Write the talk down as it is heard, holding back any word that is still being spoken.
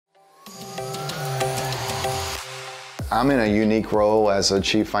I'm in a unique role as a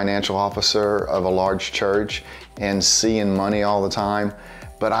chief financial officer of a large church and seeing money all the time.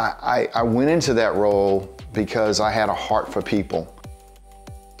 But I went into that role because I had a heart for people.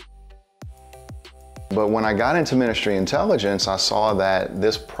 But when I got into ministry intelligence, I saw that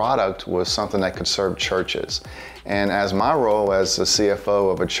this product was something that could serve churches. And as my role as the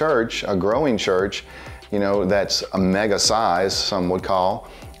CFO of a church, a growing church, you know, that's a mega size, some would call,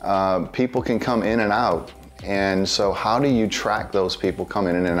 people can come in and out. And so how do you track those people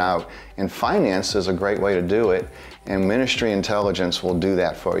coming in and out? And finance is a great way to do it, and ministry intelligence will do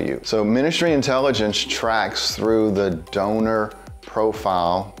that for you. So ministry intelligence tracks through the donor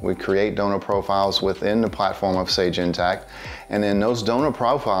profile. We create donor profiles within the platform of Sage Intacct, and then those donor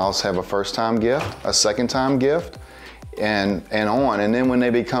profiles have a first-time gift, a second-time gift, and on. And then when they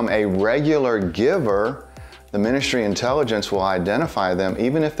become a regular giver, the ministry intelligence will identify them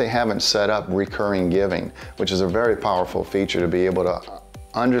even if they haven't set up recurring giving, which is a very powerful feature to be able to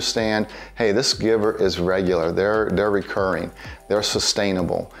understand, hey, this giver is regular, they're recurring, they're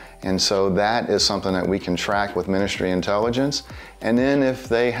sustainable. And so that is something that we can track with ministry intelligence. And then if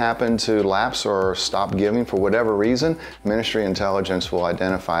they happen to lapse or stop giving for whatever reason, ministry intelligence will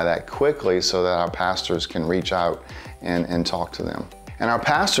identify that quickly so that our pastors can reach out and talk to them. And our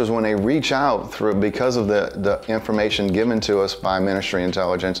pastors, when they reach out because of the information given to us by ministry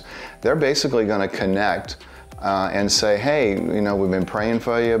intelligence, they're basically going to connect and say, hey, you know, we've been praying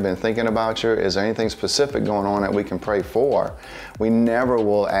for you, been thinking about you. Is there anything specific going on that we can pray for? We never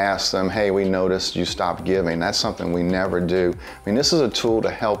will ask them, hey, we noticed you stopped giving. That's something we never do. I mean, this is a tool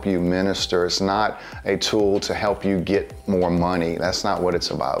to help you minister. It's not a tool to help you get more money. That's not what it's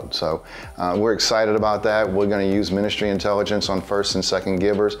about. So we're excited about that. We're going to use ministry intelligence on first and second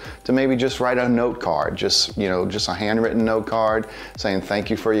givers to maybe just write a note card, just a handwritten note card saying thank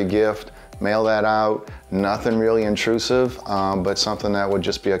you for your gift. Mail that out. Nothing really intrusive, but something that would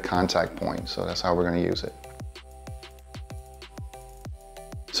just be a contact point. So that's how we're going to use it.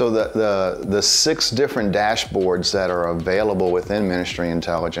 So the 6 different dashboards that are available within Ministry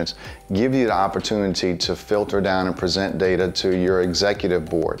Intelligence give you the opportunity to filter down and present data to your executive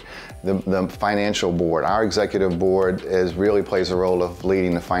board, the financial board. Our executive board really plays a role of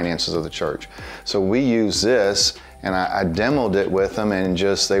leading the finances of the church. So we use this, and I demoed it with them, and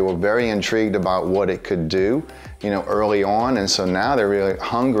they were very intrigued about what it could do, early on. And so now they're really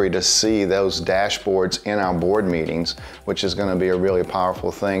hungry to see those dashboards in our board meetings, which is going to be a really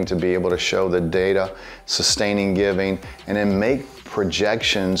powerful thing to be able to show the data, sustaining giving, and then make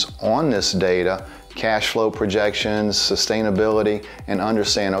projections on this data, cash flow projections, sustainability, and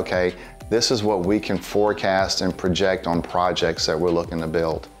understand, okay, this is what we can forecast and project on projects that we're looking to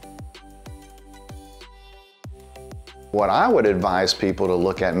build. What I would advise people to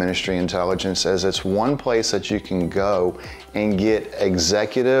look at Ministry Intelligence as it's one place that you can go and get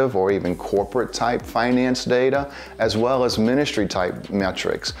executive or even corporate type finance data, as well as ministry type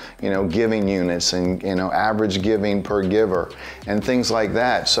metrics, giving units and average giving per giver and things like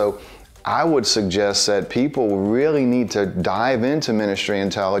that. So I would suggest that people really need to dive into Ministry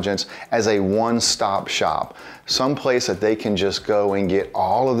Intelligence as a one-stop shop, some place that they can just go and get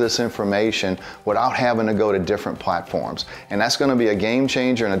all of this information without having to go to different platforms. And that's going to be a game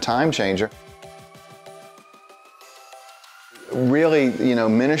changer and a time changer. Really,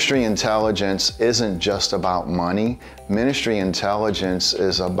 Ministry Intelligence isn't just about money. Ministry Intelligence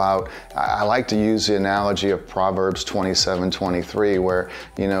is about, I like to use the analogy of Proverbs 27:23, where,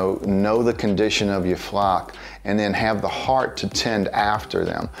 know the condition of your flock and then have the heart to tend after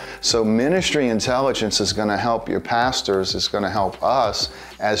them. So Ministry Intelligence is going to help your pastors, it's going to help us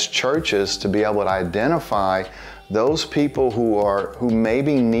as churches to be able to identify those people who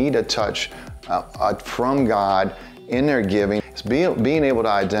maybe need a touch from God in their giving. It's being able to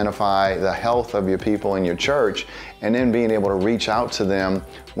identify the health of your people in your church, and then being able to reach out to them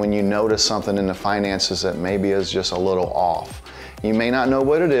when you notice something in the finances that maybe is just a little off. You may not know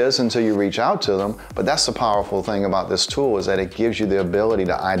what it is until you reach out to them, but that's the powerful thing about this tool, is that it gives you the ability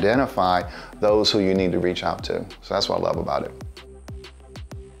to identify those who you need to reach out to. So that's what I love about it.